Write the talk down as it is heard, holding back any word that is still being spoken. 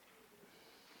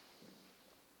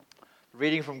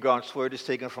Reading from God's Word is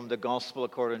taken from the Gospel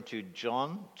according to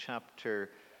John, chapter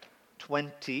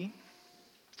 20.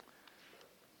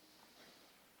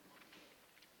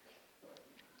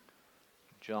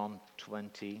 John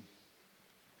 20,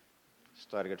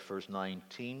 starting at verse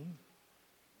 19.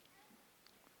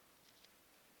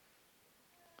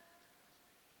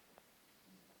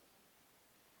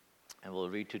 And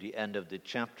we'll read to the end of the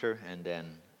chapter, and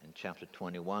then in chapter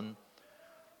 21,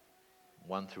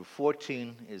 1 through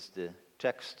 14 is the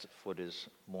text for this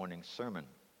morning's sermon.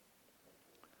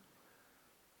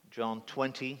 John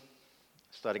 20,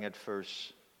 starting at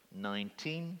verse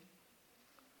 19.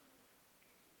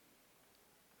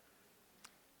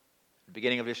 At the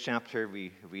beginning of this chapter,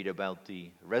 we read about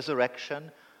the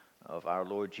resurrection of our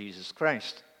Lord Jesus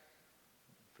Christ.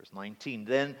 Verse 19,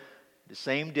 then the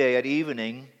same day at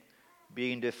evening,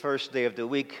 being the first day of the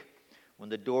week,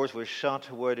 when the doors were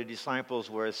shut where the disciples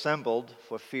were assembled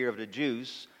for fear of the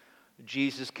Jews,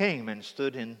 Jesus came and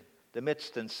stood in the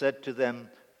midst and said to them,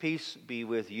 "Peace be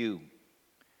with you."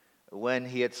 When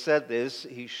he had said this,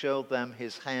 he showed them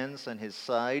his hands and his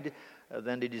side.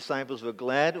 Then the disciples were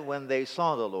glad when they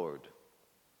saw the Lord.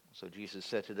 So Jesus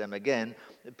said to them again,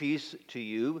 "Peace to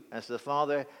you. As the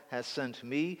Father has sent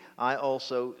me, I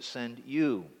also send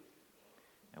you."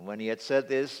 And when he had said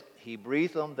this, he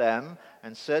breathed on them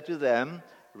and said to them,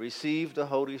 "Receive the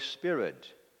Holy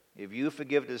Spirit. If you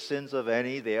forgive the sins of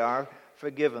any, they are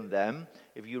forgiven them.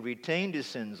 If you retain the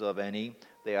sins of any,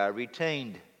 they are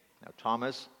retained." Now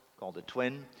Thomas, called the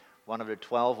twin, one of the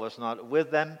 12, was not with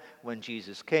them when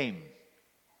Jesus came.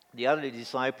 The other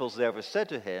disciples therefore said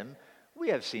to him, "We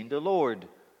have seen the Lord."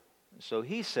 So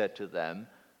he said to them,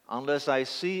 "Unless I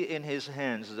see in his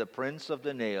hands the prints of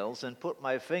the nails, and put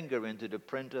my finger into the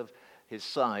print of his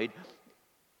side,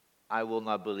 I will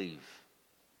not believe."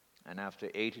 And after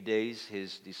 8 days,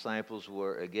 his disciples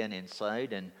were again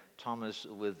inside, and Thomas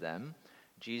with them.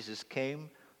 Jesus came,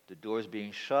 the doors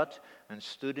being shut, and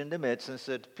stood in the midst and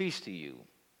said, "Peace to you."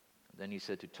 Then he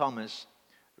said to Thomas,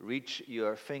 "Reach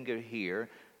your finger here,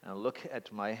 and look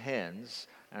at my hands,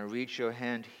 and reach your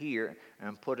hand here,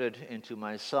 and put it into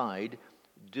my side.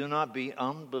 Do not be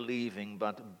unbelieving,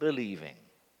 but believing."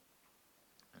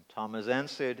 And Thomas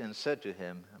answered and said to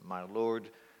him, "My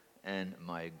Lord and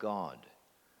my God."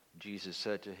 Jesus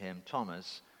said to him,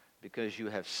 "Thomas, because you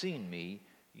have seen me,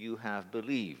 you have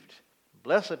believed.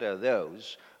 Blessed are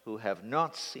those who have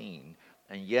not seen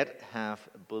and yet have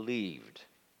believed."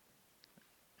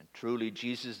 And truly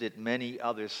Jesus did many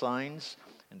other signs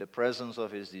in the presence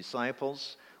of his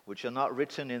disciples, which are not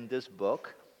written in this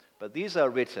book, but these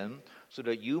are written so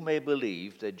that you may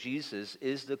believe that Jesus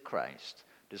is the Christ,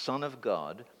 the Son of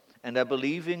God, and that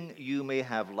believing you may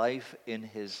have life in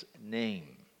his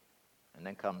name. And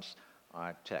then comes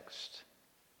our text.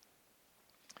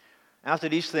 After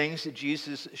these things,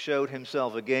 Jesus showed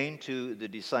himself again to the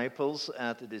disciples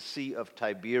at the Sea of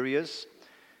Tiberias,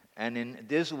 and in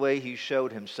this way he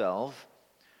showed himself: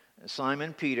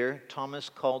 Simon Peter, Thomas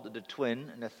called the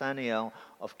twin, Nathanael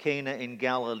of Cana in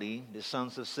Galilee, the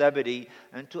sons of Zebedee,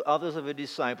 and two others of the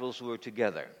disciples were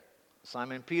together.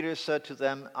 Simon Peter said to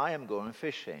them, "I am going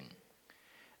fishing."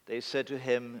 They said to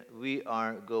him, "We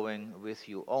are going with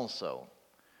you also."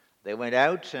 They went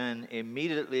out and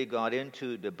immediately got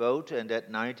into the boat, and that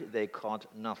night they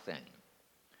caught nothing.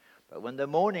 But when the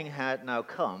morning had now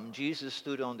come, Jesus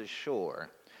stood on the shore,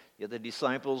 yet the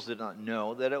disciples did not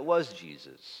know that it was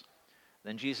Jesus.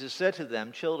 Then Jesus said to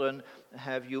them, "Children,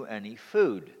 have you any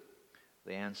food?"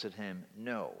 They answered him,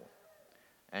 "No."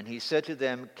 And he said to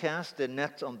them, "Cast the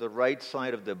net on the right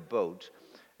side of the boat,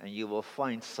 and you will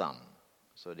find some."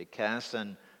 So they cast,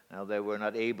 and now they were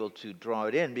not able to draw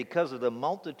it in because of the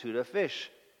multitude of fish.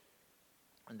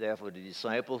 And therefore the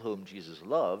disciple whom Jesus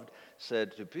loved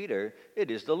said to Peter,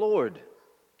 "It is the Lord."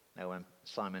 Now when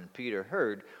Simon Peter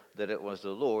heard that it was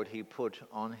the Lord, he put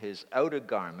on his outer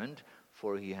garment,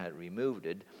 for he had removed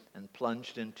it, and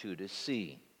plunged into the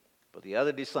sea. But the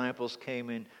other disciples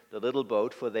came in the little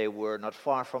boat, for they were not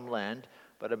far from land,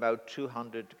 but about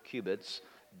 200 cubits,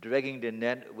 dragging the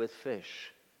net with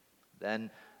fish.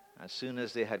 Then, as soon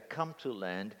as they had come to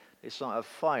land, they saw a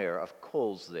fire of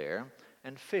coals there,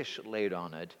 and fish laid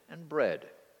on it, and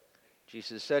bread.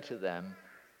 Jesus said to them,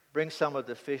 "Bring some of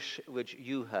the fish which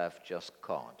you have just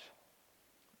caught."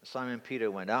 Simon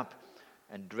Peter went up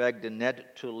and dragged the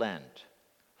net to land,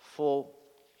 full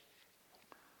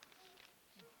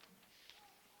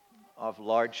of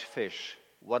large fish,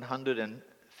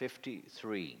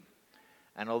 153.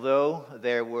 And although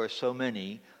there were so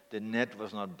many, the net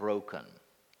was not broken.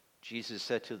 Jesus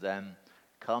said to them,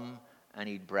 "Come and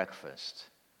eat breakfast."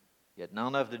 Yet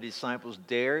none of the disciples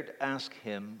dared ask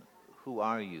him, "Who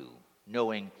are you?"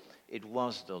 knowing it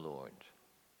was the Lord.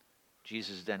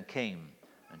 Jesus then came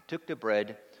and took the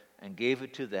bread and gave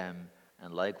it to them,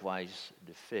 and likewise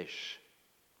the fish.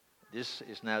 This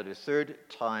is now the third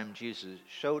time Jesus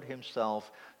showed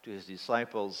himself to his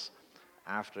disciples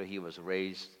after he was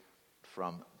raised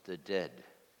from the dead.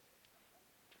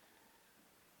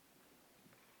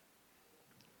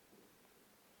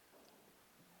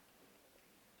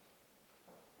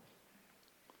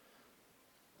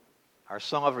 Our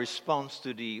song of response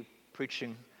to the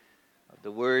preaching of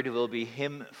the word will be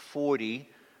hymn 40,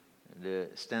 the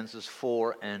stanzas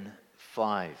 4 and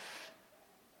 5.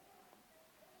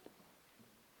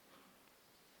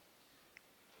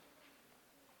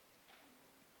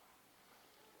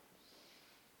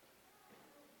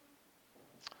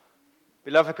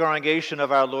 Beloved congregation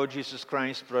of our Lord Jesus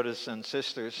Christ, brothers and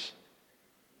sisters,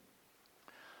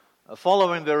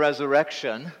 following the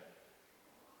resurrection,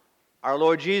 our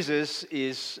Lord Jesus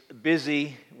is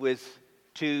busy with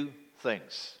two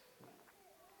things.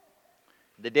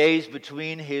 The days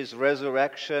between his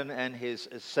resurrection and his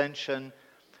ascension,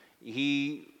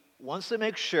 he wants to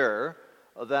make sure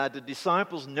that the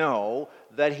disciples know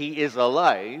that he is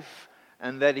alive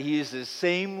and that he is the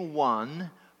same one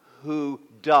who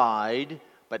died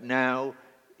but now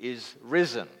is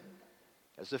risen.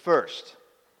 That's the first.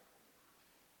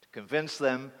 To convince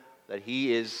them that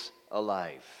he is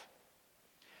alive.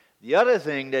 The other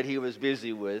thing that he was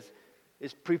busy with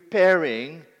is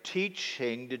preparing,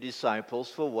 teaching the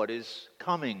disciples for what is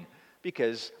coming,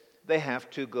 because they have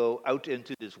to go out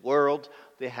into this world,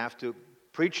 they have to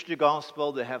preach the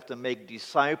gospel, they have to make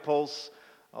disciples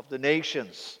of the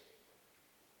nations.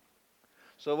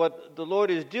 So what the Lord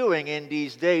is doing in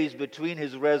these days between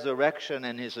his resurrection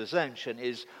and his ascension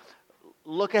is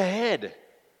look ahead.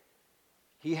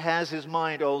 He has his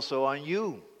mind also on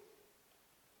you.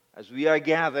 As we are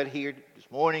gathered here this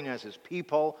morning as his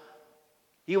people,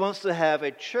 he wants to have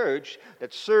a church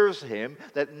that serves him,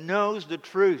 that knows the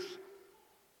truth,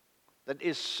 that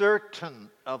is certain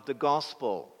of the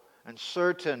gospel and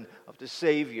certain of the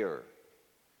Savior,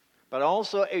 but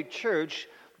also a church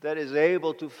that is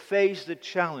able to face the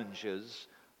challenges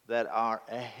that are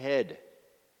ahead,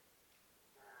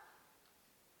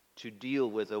 to deal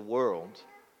with a world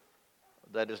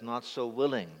that is not so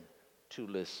willing to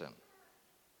listen.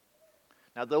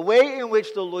 Now, the way in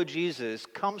which the Lord Jesus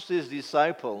comes to his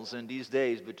disciples in these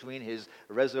days between his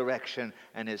resurrection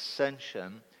and his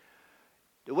ascension,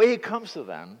 the way he comes to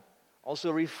them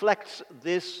also reflects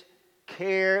this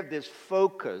care, this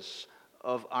focus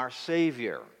of our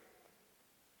Savior.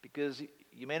 Because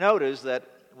you may notice that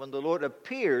when the Lord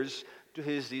appears to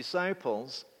his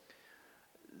disciples,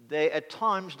 they at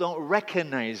times don't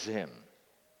recognize him.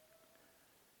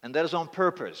 And that is on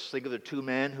purpose. Think of the two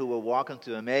men who were walking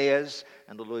to Emmaus,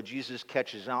 and the Lord Jesus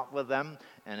catches up with them.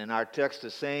 And in our text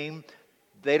the same.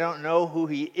 They don't know who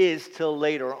he is till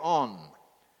later on.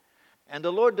 And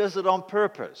the Lord does it on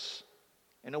purpose.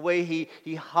 In a way,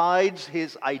 he hides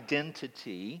his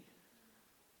identity.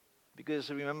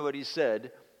 Because remember what he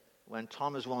said when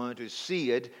Thomas wanted to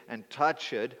see it and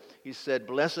touch it. He said,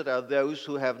 "Blessed are those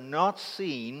who have not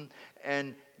seen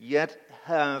and yet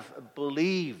have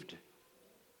believed."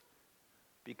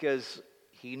 Because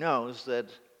he knows that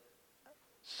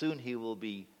soon he will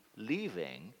be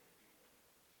leaving,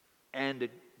 and the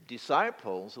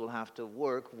disciples will have to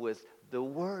work with the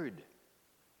word.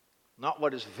 Not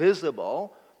what is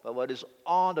visible, but what is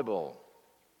audible.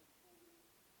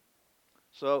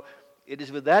 So it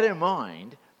is with that in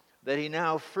mind that he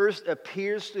now first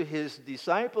appears to his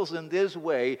disciples in this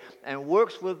way and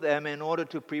works with them in order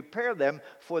to prepare them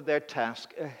for their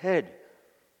task ahead.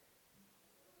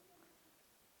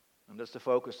 And that's the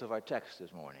focus of our text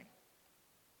this morning.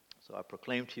 So I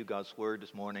proclaim to you God's word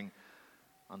this morning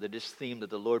under this theme that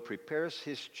the Lord prepares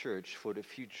his church for the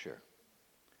future.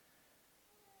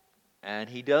 And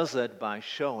he does that by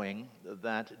showing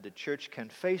that the church can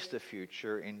face the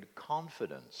future in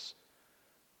confidence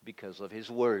because of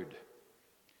his word,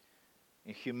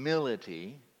 in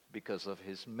humility because of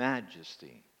his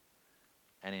majesty,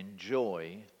 and in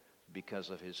joy because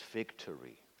of his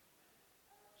victory.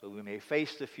 So we may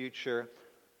face the future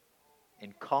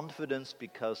in confidence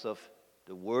because of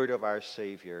the word of our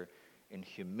Savior, in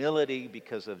humility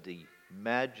because of the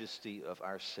majesty of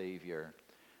our Savior,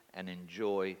 and in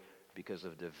joy because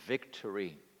of the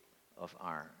victory of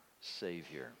our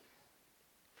Savior.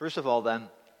 First of all, then,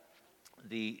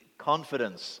 the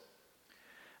confidence.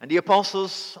 And the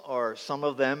apostles, or some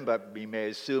of them, but we may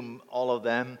assume all of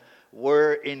them,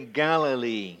 were in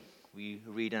Galilee. We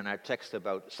read in our text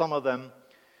about some of them.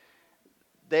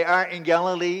 They are in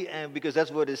Galilee because that's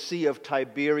where the Sea of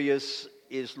Tiberias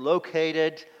is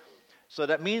located. So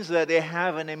that means that they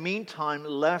have, in the meantime,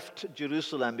 left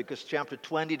Jerusalem, because chapter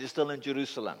 20, they're still in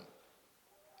Jerusalem.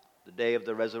 The day of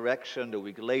the resurrection, the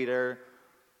week later.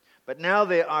 But now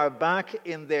they are back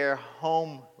in their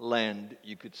homeland,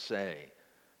 you could say.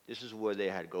 This is where they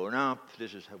had grown up.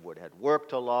 This is where they had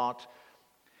worked a lot.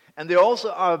 And they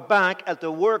also are back at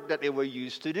the work that they were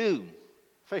used to do,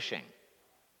 fishing.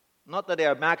 Not that they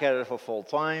are back at it for full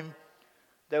time.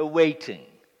 They're waiting.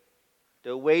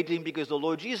 They're waiting because the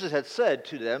Lord Jesus had said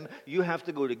to them, you have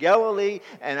to go to Galilee,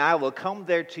 and I will come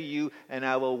there to you, and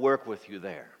I will work with you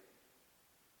there.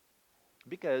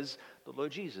 Because the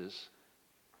Lord Jesus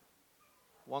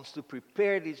wants to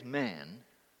prepare these men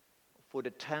for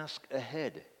the task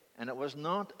ahead. And it was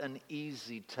not an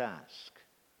easy task.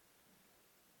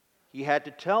 He had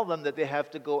to tell them that they have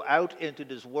to go out into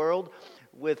this world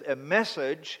with a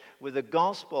message, with a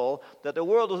gospel, that the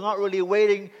world was not really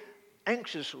waiting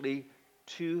anxiously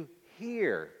to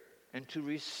hear and to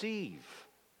receive.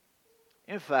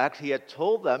 In fact, he had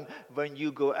told them, when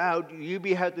you go out, you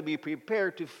have to be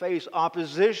prepared to face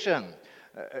opposition.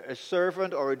 A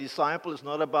servant or a disciple is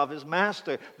not above his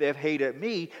master. They have hated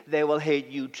me, they will hate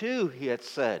you too, he had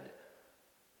said.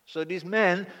 So these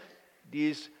men,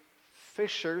 these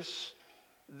fishers,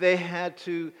 they had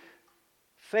to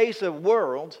face a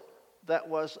world that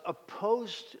was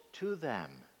opposed to them.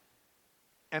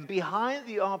 And behind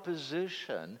the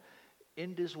opposition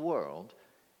in this world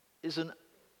is an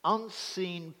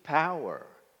unseen power.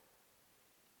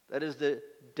 That is the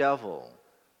devil,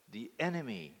 the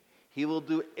enemy. He will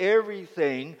do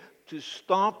everything to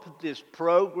stop this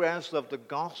progress of the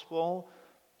gospel.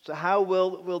 So how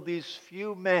will these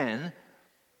few men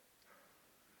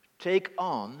take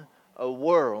on a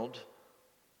world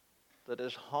that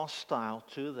is hostile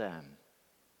to them?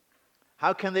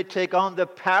 How can they take on the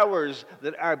powers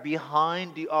that are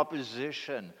behind the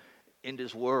opposition in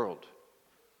this world?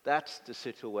 That's the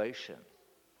situation.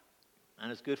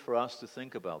 And it's good for us to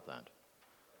think about that.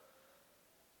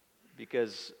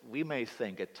 Because we may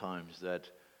think at times that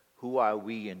who are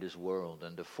we in this world?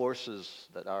 And the forces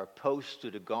that are opposed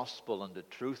to the gospel and the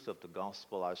truth of the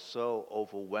gospel are so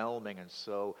overwhelming and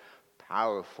so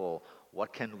powerful.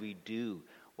 What can we do?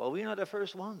 Well, we're not the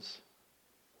first ones.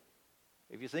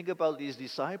 If you think about these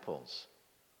disciples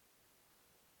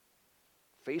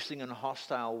facing a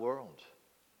hostile world.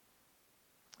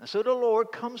 And so the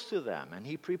Lord comes to them and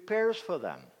he prepares for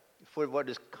them for what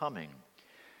is coming.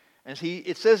 And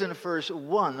it says in verse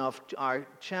 1 of our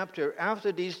chapter,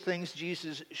 after these things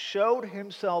Jesus showed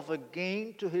himself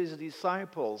again to his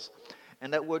disciples.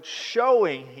 And that word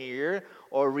showing here,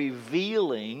 or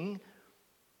revealing,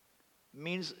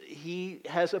 means he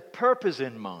has a purpose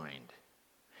in mind.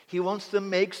 He wants to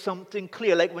make something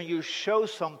clear. Like when you show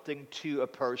something to a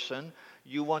person,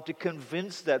 you want to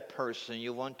convince that person.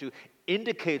 You want to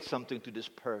indicate something to this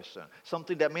person.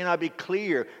 Something that may not be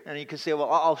clear. And you can say,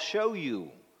 well, I'll show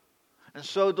you. And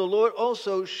so the Lord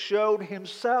also showed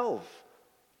himself.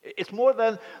 It's more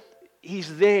than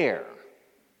he's there.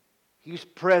 He's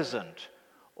present.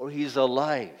 Or he's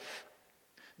alive.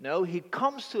 No, he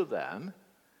comes to them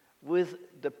with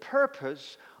the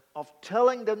purpose of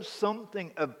telling them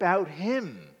something about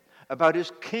him, about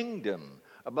his kingdom,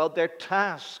 about their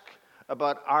task,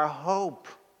 about our hope.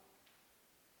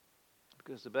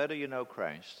 Because the better you know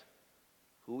Christ,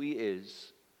 who he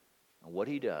is, and what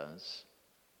he does,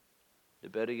 the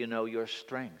better you know your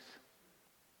strength.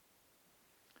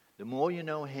 The more you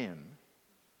know him,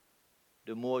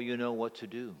 the more you know what to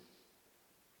do.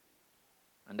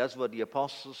 And that's what the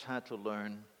apostles had to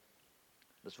learn.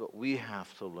 That's what we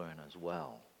have to learn as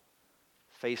well.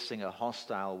 Facing a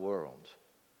hostile world,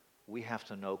 we have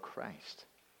to know Christ.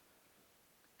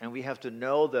 And we have to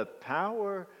know the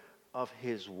power of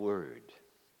his word.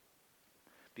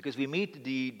 Because we meet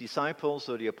the disciples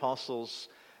or the apostles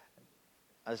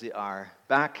as they are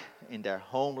back in their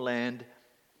homeland,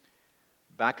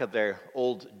 back at their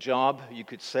old job, you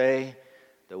could say.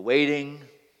 They're waiting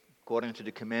according to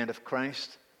the command of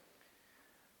Christ.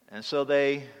 And so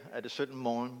they, at a certain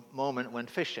moment,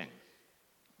 went fishing.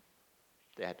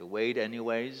 They had to wait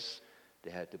anyways.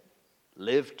 They had to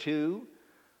live too.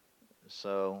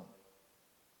 So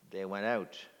they went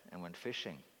out and went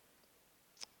fishing.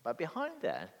 But behind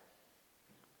that,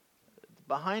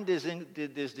 behind this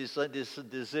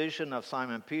decision of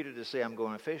Simon Peter to say, I'm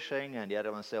going fishing, and the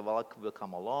other one said, well, we'll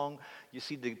come along. You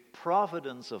see the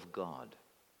providence of God.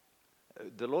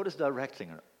 The Lord is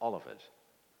directing all of it.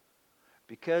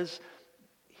 Because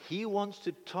he wants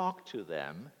to talk to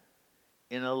them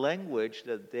in a language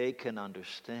that they can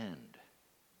understand.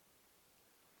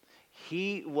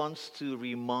 He wants to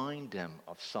remind them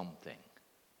of something.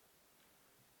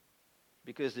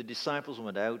 because the disciples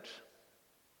went out,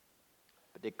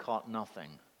 but they caught nothing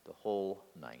the whole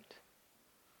night.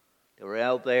 They were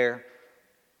out there,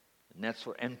 the nets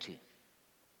were empty.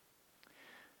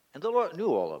 And the Lord knew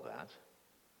all of that.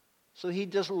 So he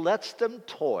just lets them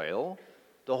toil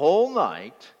the whole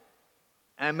night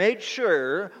and made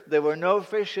sure there were no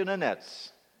fish in the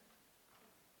nets.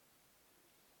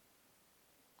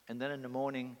 And then in the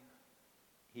morning,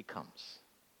 he comes.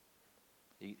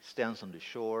 He stands on the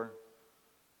shore.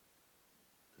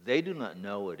 They do not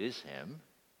know it is him.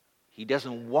 He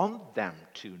doesn't want them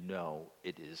to know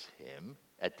it is him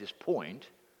at this point.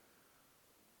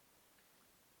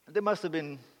 And the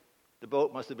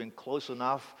boat must have been close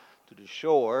enough to the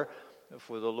shore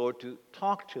for the Lord to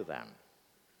talk to them.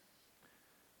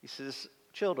 He says,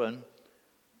 "Children,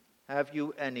 have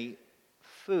you any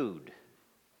food?"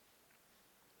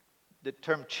 The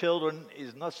term children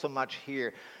is not so much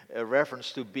here a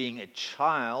reference to being a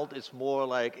child. It's more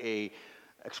like a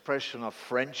expression of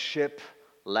friendship,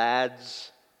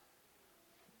 lads.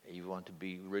 You want to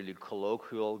be really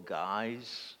colloquial,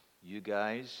 guys, you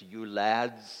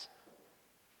lads.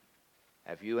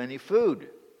 Have you any food?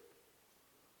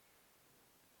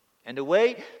 And the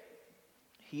way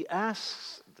he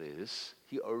asks this,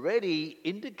 he already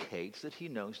indicates that he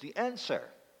knows the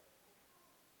answer.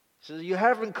 He says, "You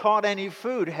haven't caught any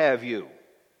food, have you?"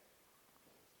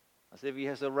 As if he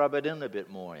has to rub it in a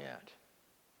bit more yet.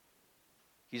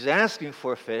 He's asking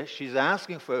for fish, he's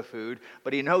asking for food,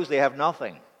 but he knows they have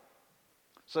nothing.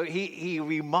 So he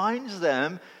reminds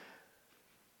them,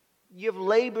 "You've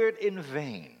labored in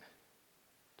vain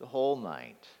the whole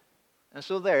night." And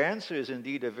so their answer is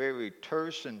indeed a very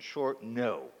terse and short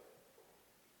no.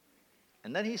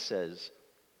 And then he says,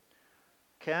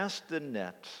 "Cast the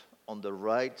net on the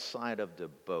right side of the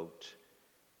boat,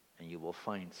 and you will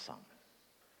find some."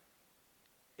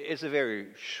 It's a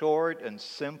very short and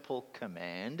simple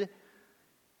command,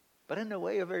 but in a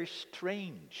way a very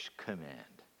strange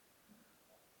command.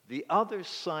 The other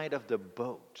side of the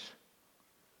boat.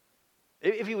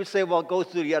 If you would say, well, go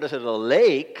to the other side of the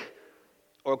lake,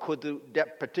 or could do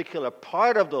that particular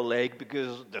part of the lake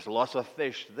because there's lots of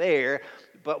fish there,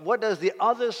 but what does the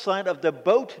other side of the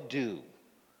boat do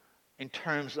in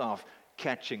terms of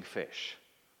catching fish?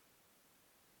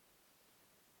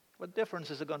 What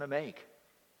difference is it going to make?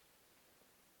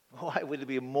 Why would it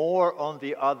be more on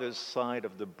the other side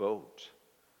of the boat?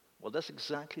 Well, that's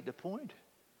exactly the point.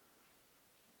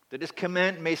 That this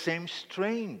command may seem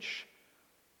strange,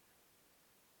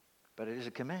 but it is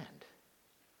a command.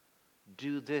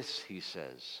 Do this, he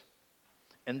says.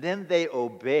 And then they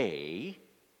obey,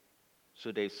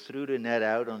 so they threw the net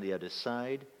out on the other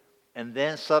side, and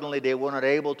then suddenly they were not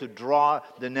able to draw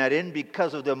the net in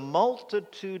because of the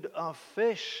multitude of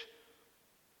fish.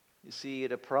 You see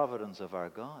the providence of our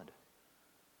God.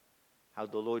 How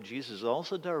the Lord Jesus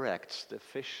also directs the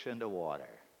fish and the water.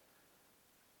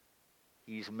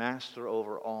 He's master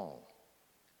over all.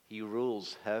 He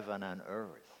rules heaven and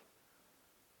earth.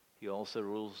 He also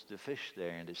rules the fish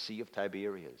there in the Sea of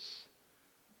Tiberias.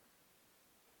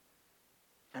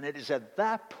 And it is at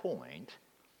that point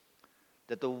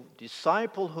that the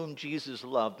disciple whom Jesus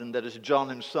loved, and that is John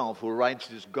himself who writes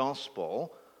this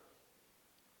gospel,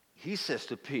 he says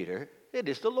to Peter, "It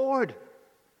is the Lord."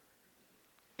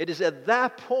 It is at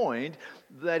that point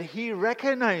that he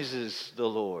recognizes the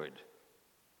Lord.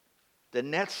 The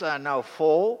nets are now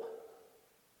full,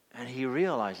 and he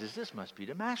realizes this must be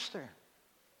the master.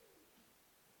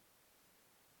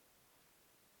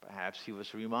 Perhaps he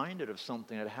was reminded of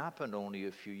something that happened only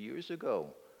a few years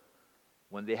ago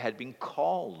when they had been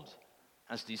called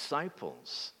as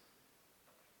disciples.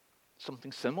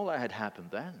 Something similar had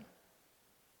happened then.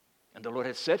 And the Lord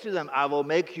had said to them, "I will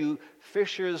make you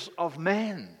fishers of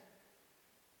men."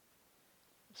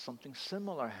 Something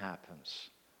similar happens.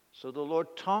 So the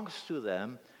Lord talks to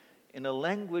them in a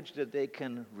language that they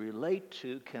can relate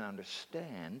to, can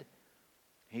understand.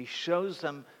 He shows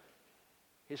them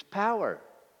his power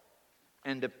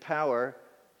and the power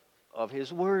of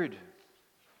his word.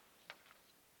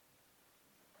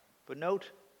 But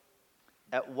note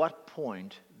at what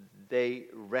point they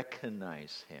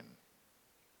recognize him.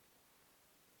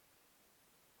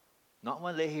 Not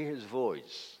when they hear his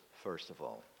voice, first of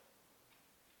all,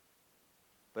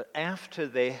 but after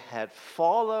they had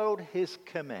followed his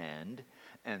command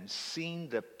and seen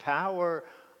the power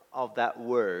of that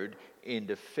word in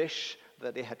the fish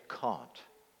that they had caught.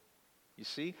 You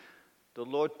see, the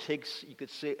Lord takes, you could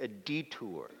say, a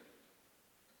detour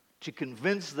to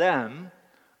convince them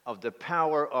of the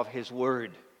power of his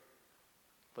word.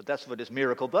 But that's what this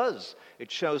miracle does.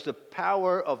 It shows the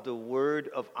power of the word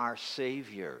of our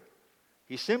Savior.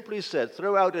 He simply said,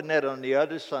 throw out the net on the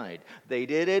other side. They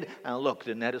did it, and look,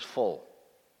 the net is full.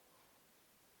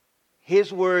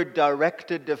 His word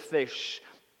directed the fish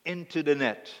into the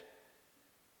net.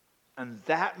 And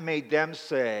that made them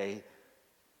say,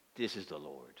 this is the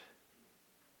Lord.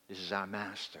 This is our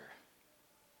master.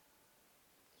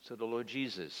 So the Lord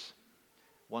Jesus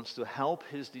wants to help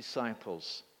his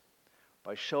disciples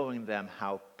by showing them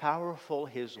how powerful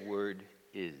his word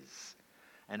is,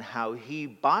 and how he,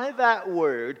 by that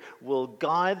word, will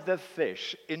guide the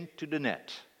fish into the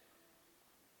net.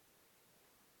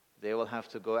 They will have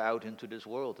to go out into this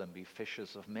world and be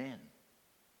fishers of men.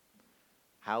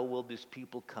 How will these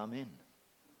people come in?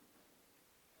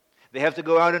 They have to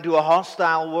go out into a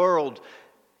hostile world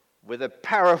with a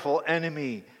powerful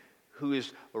enemy who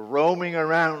is roaming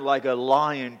around like a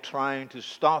lion trying to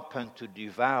stop and to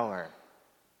devour.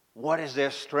 What is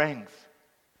their strength?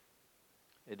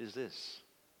 It is this,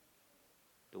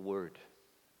 the Word.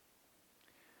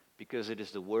 Because it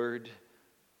is the Word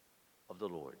of the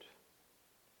Lord.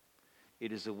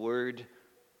 It is the Word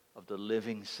of the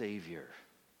living Savior.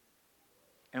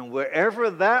 And wherever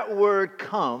that Word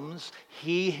comes,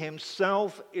 He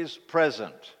Himself is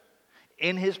present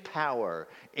in His power,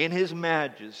 in His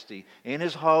majesty, in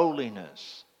His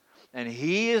holiness. And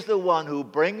He is the one who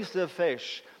brings the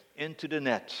fish into the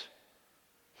net.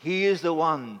 He is the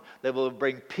one that will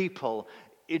bring people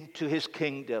into His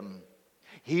kingdom.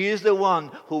 He is the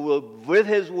one who will, with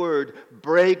His word,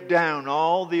 break down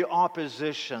all the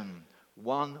opposition.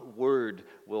 One word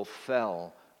will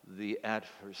fell the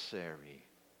adversary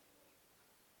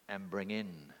and bring in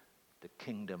the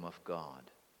kingdom of God.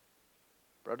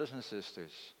 Brothers and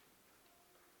sisters,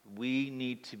 we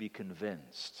need to be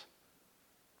convinced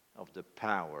of the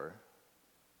power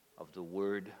of the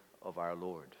word of our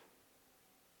Lord.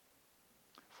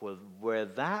 For where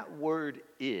that word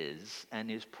is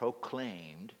and is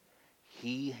proclaimed,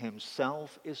 He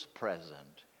Himself is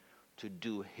present to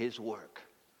do His work.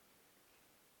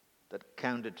 That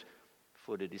counted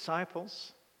for the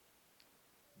disciples,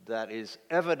 that is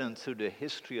evident through the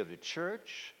history of the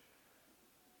church,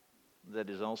 that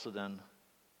is also then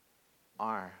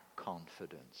our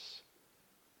confidence.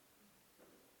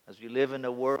 As we live in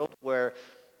a world where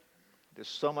there's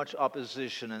so much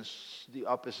opposition, and the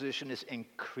opposition is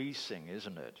increasing,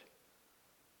 isn't it?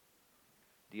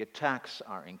 The attacks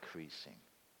are increasing.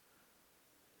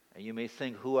 And you may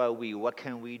think, who are we? What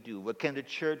can we do? What can the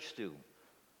church do?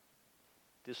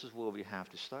 This is where we have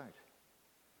to start.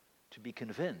 To be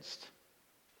convinced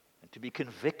and to be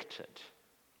convicted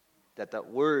that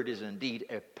that word is indeed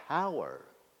a power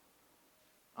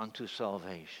unto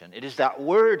salvation. It is that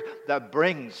word that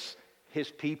brings His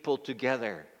people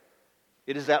together.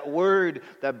 It is that word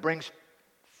that brings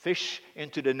fish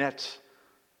into the net.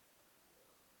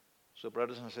 So,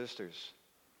 brothers and sisters,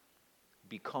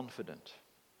 be confident.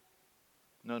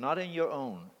 No, not in your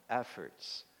own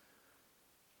efforts.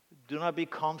 Do not be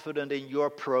confident in your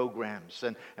programs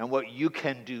and what you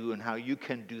can do and how you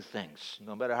can do things,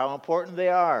 no matter how important they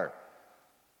are.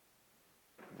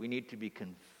 We need to be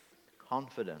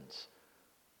confident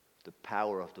the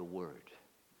power of the Word.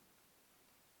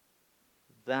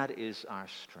 That is our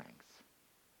strength.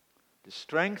 The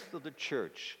strength of the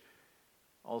church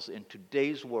also in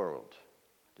today's world.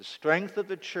 The strength of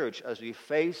the church as we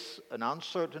face an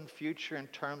uncertain future in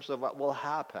terms of what will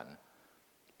happen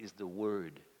is the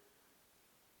Word.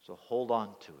 So hold on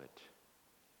to it.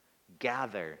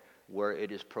 Gather where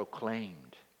it is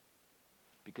proclaimed,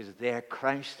 because there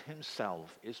Christ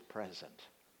Himself is present.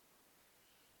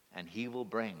 And He will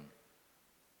bring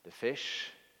the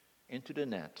fish into the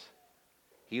net.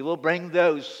 He will bring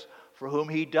those for whom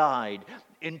He died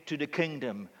into the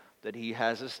kingdom that He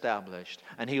has established.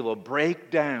 And He will break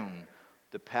down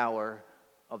the power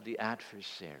of the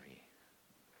adversary.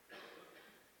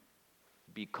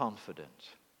 Be confident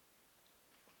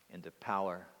in the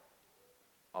power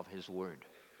of His word.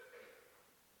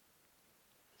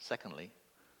 Secondly,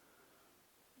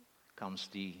 comes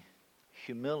the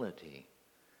humility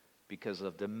because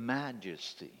of the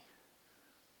majesty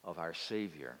of our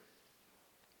Savior.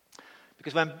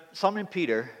 Because when Simon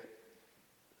Peter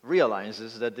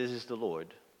realizes that this is the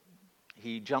Lord,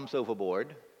 he jumps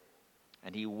overboard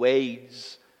and he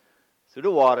wades through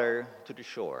the water to the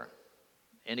shore,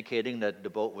 indicating that the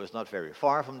boat was not very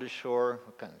far from the shore,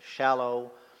 kind of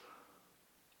shallow.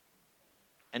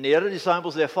 And the other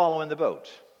disciples, they follow in the boat.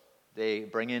 They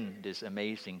bring in this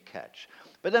amazing catch.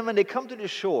 But then when they come to the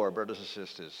shore, brothers and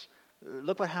sisters,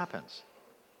 look what happens.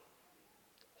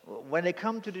 When they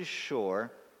come to the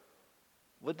shore,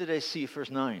 what do they see? Verse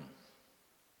 9.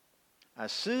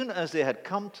 As soon as they had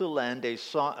come to land, they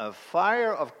saw a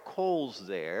fire of coals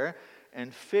there,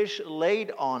 and fish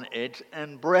laid on it,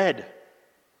 and bread.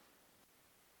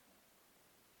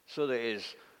 So there is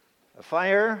a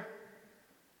fire,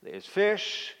 there is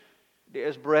fish, there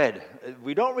is bread.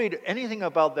 We don't read anything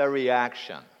about their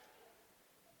reaction.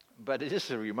 But it is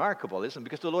remarkable, isn't it?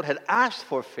 Because the Lord had asked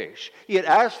for fish. He had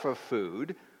asked for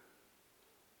food.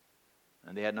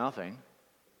 And they had nothing.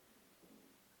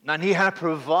 And He had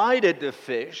provided the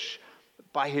fish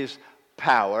by His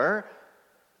power.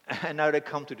 And now they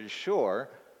come to the shore.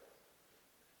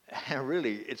 And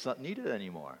really, it's not needed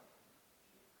anymore.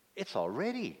 It's all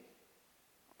ready.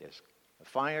 There's a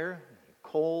fire,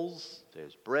 coals,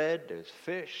 there's bread, there's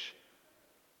fish.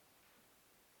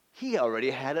 He already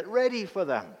had it ready for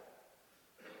them.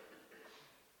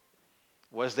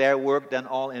 Was their work then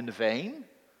all in vain?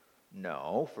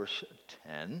 No. Verse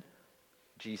 10,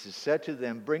 Jesus said to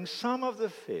them, "Bring some of the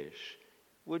fish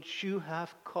which you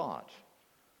have caught."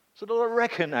 So the Lord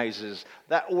recognizes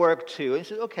that work too. And he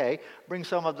says, okay, bring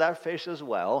some of that fish as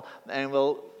well, and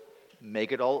we'll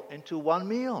make it all into one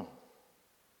meal.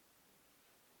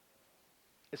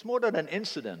 It's more than an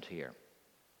incident here.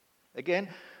 Again,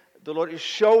 the Lord is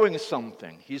showing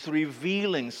something. He's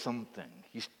revealing something.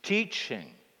 He's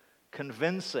teaching,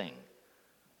 convincing.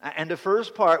 And the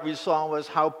first part we saw was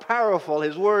how powerful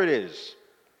His word is.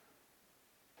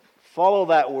 Follow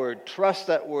that word, trust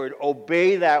that word,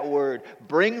 obey that word,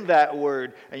 bring that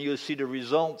word, and you'll see the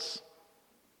results.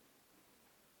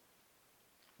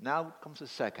 Now comes the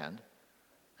second,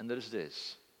 and that is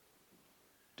this.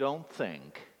 Don't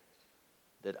think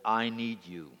that I need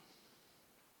you,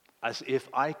 as if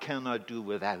I cannot do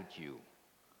without you,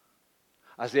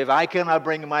 as if I cannot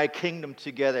bring my kingdom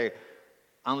together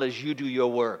unless you do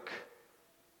your work.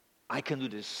 I can do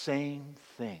the same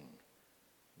thing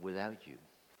without you.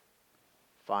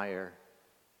 Fire,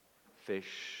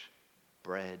 fish,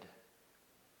 bread.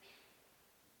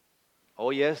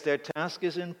 Oh yes, their task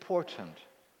is important.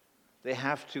 They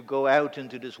have to go out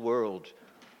into this world,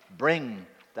 bring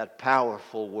that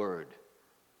powerful word.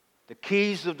 The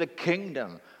keys of the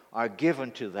kingdom are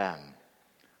given to them.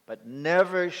 But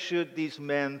never should these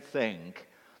men think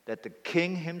that the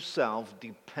king himself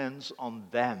depends on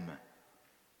them.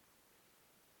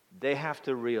 They have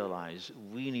to realize,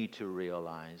 we need to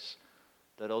realize,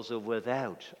 that also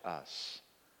without us,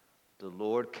 the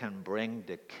Lord can bring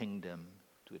the kingdom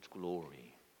to its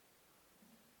glory.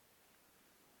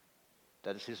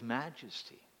 That is His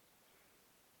majesty.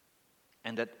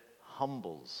 And that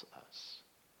humbles us.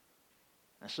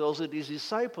 And so also these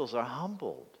disciples are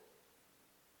humbled.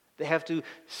 They have to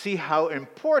see how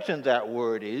important that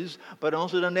word is, but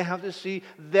also then they have to see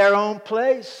their own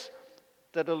place.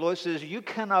 That the Lord says, you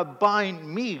cannot bind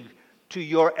me to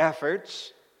your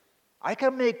efforts. I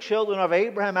can make children of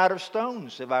Abraham out of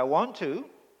stones if I want to.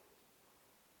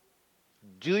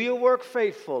 Do your work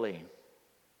faithfully.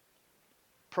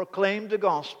 Proclaim the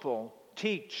gospel.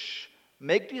 Teach.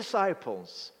 Make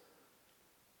disciples.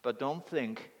 But don't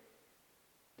think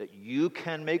that you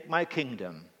can make my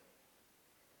kingdom.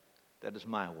 That is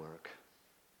my work.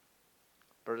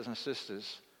 Brothers and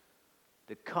sisters,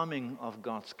 the coming of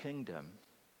God's kingdom,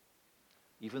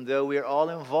 even though we are all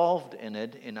involved in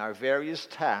it, in our various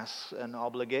tasks and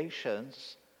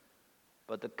obligations,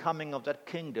 but the coming of that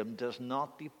kingdom does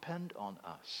not depend on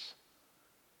us.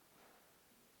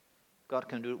 God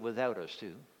can do it without us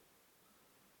too.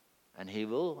 And He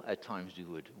will at times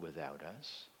do it without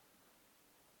us.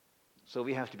 So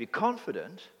we have to be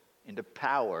confident in the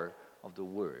power of the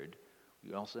word.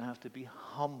 We also have to be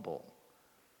humble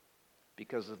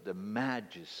because of the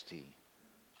majesty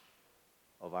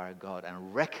of our God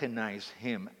and recognize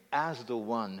Him as the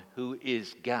one who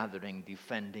is gathering,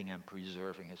 defending, and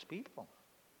preserving His people.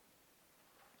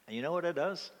 And you know what it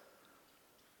does?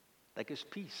 Like His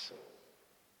peace.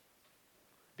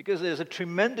 Because there's a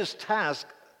tremendous task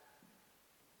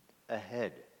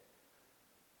ahead.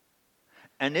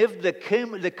 And if the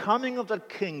coming of the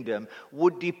kingdom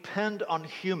would depend on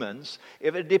humans,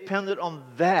 if it depended on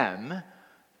them,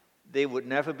 they would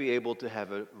never be able to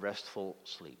have a restful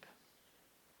sleep.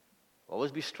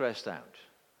 Always be stressed out.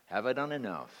 Have I done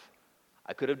enough?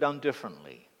 I could have done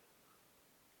differently.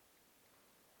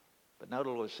 But now the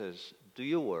Lord says, do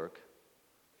your work,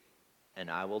 and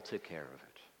I will take care of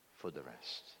it for the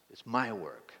rest. It's my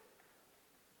work.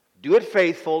 Do it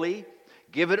faithfully.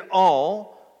 Give it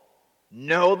all.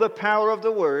 Know the power of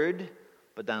the word,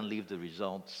 but then leave the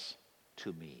results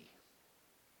to me.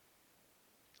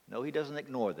 No, He doesn't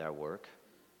ignore their work.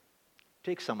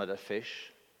 Take some of the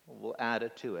fish. We'll add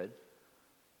it to it.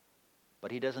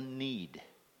 But He doesn't need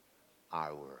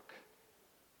our work.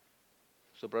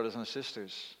 So, brothers and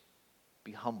sisters,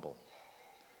 be humble.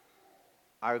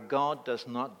 Our God does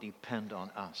not depend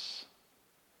on us,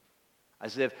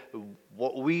 as if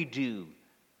what we do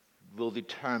will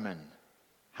determine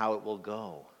how it will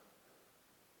go.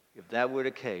 If that were the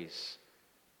case,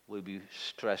 we'd be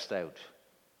stressed out.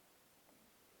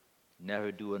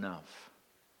 Never do enough.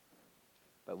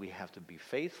 But we have to be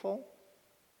faithful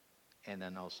and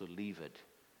then also leave it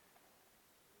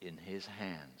in his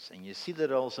hands. And you see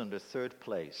that also in the third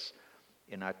place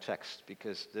in our text,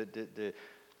 because the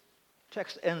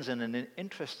text ends in an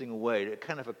interesting way,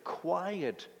 kind of a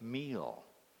quiet meal.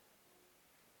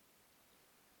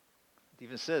 It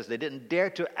even says they didn't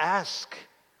dare to ask,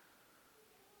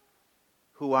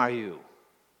 "Who are you?"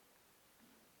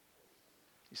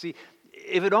 You see,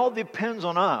 if it all depends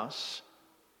on us,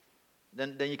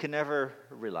 then you can never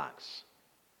relax.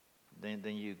 Then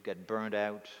you get burned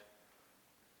out.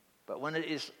 But when it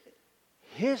is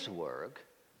his work,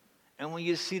 and when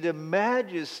you see the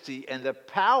majesty and the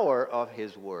power of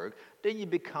his work, then you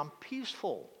become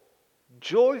peaceful,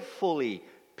 joyfully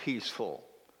peaceful.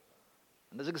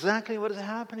 And that's exactly what is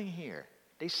happening here.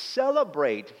 They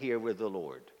celebrate here with the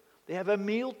Lord. They have a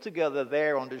meal together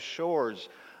there on the shores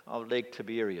of Lake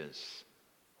Tiberias.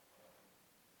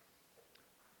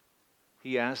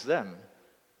 He asked them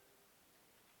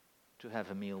to have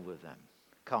a meal with them.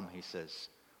 "Come," he says,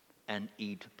 "and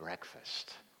eat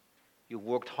breakfast. You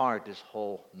worked hard this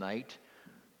whole night.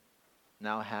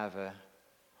 Now have a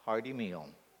hearty meal."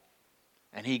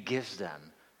 And he gives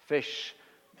them fish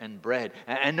and bread.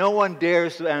 And no one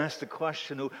dares to ask the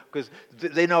question, because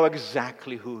they know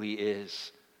exactly who he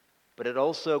is. But it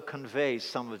also conveys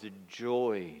some of the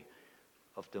joy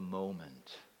of the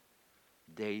moment.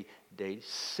 They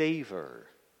savor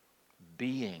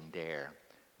being there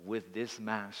with this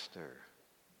master.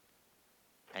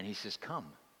 And he says,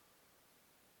 "Come.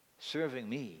 Serving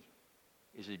me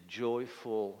is a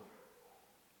joyful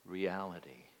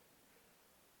reality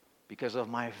because of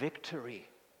my victory."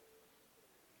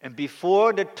 And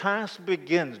before the task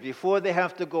begins, before they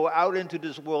have to go out into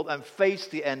this world and face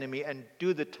the enemy and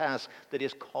do the task that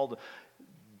is called,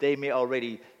 they may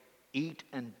already eat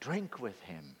and drink with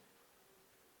him.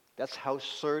 That's how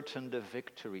certain the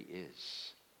victory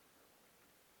is.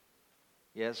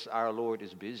 Yes, our Lord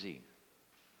is busy.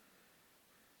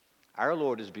 Our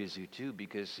Lord is busy too,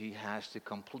 because he has to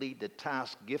complete the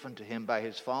task given to him by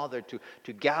his Father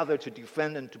to gather, to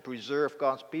defend, and to preserve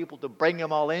God's people, to bring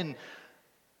them all in.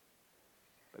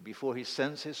 But before he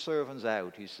sends his servants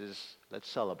out, he says, "Let's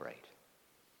celebrate.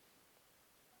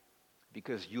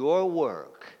 Because your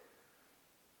work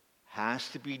has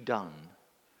to be done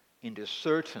in the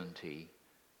certainty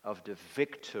of the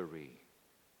victory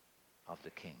of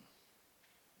the King."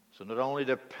 So not only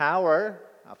the power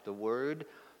of the word,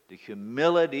 the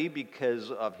humility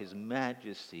because of his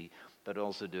majesty, but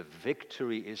also the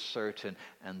victory is certain,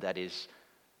 and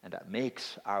that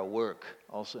makes our work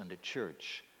also in the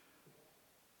church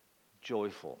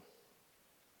joyful.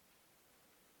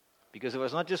 Because it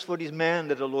was not just for these men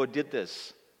that the Lord did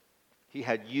this. He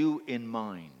had you in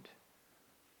mind,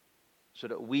 so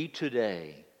that we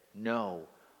today know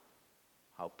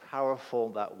how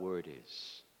powerful that word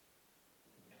is.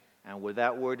 And where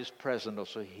that word is present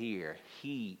also here,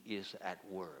 he is at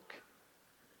work.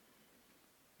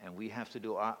 And we have to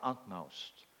do our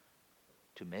utmost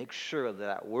to make sure that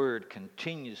that word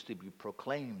continues to be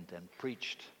proclaimed and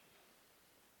preached.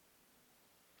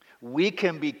 We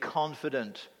can be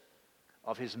confident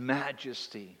of his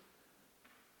majesty,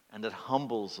 and that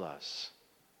humbles us,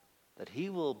 that he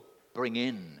will bring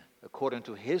in, according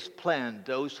to his plan,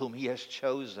 those whom he has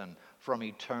chosen from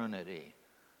eternity.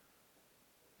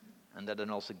 And that then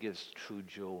also gives true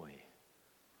joy.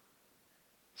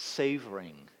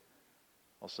 Savoring,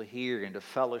 also here in the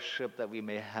fellowship that we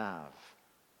may have,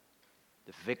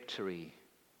 the victory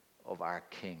of our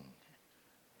King.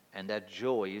 And that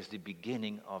joy is the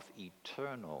beginning of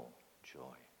eternal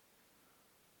joy.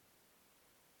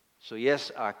 So yes,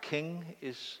 our King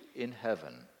is in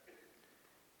heaven.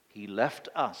 He left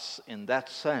us in that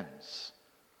sense,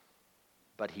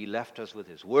 but he left us with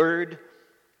his word,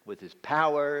 with his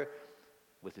power,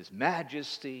 with his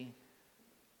majesty,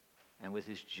 and with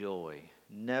his joy,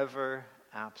 never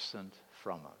absent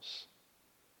from us.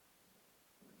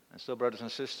 And so, brothers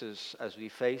and sisters, as we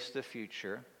face the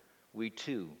future, we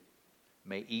too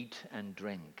may eat and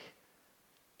drink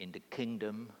in the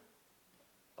kingdom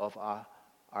of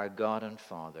our God and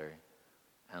Father,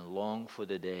 and long for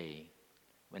the day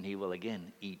when he will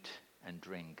again eat and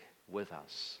drink with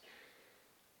us.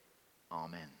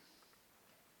 Amen.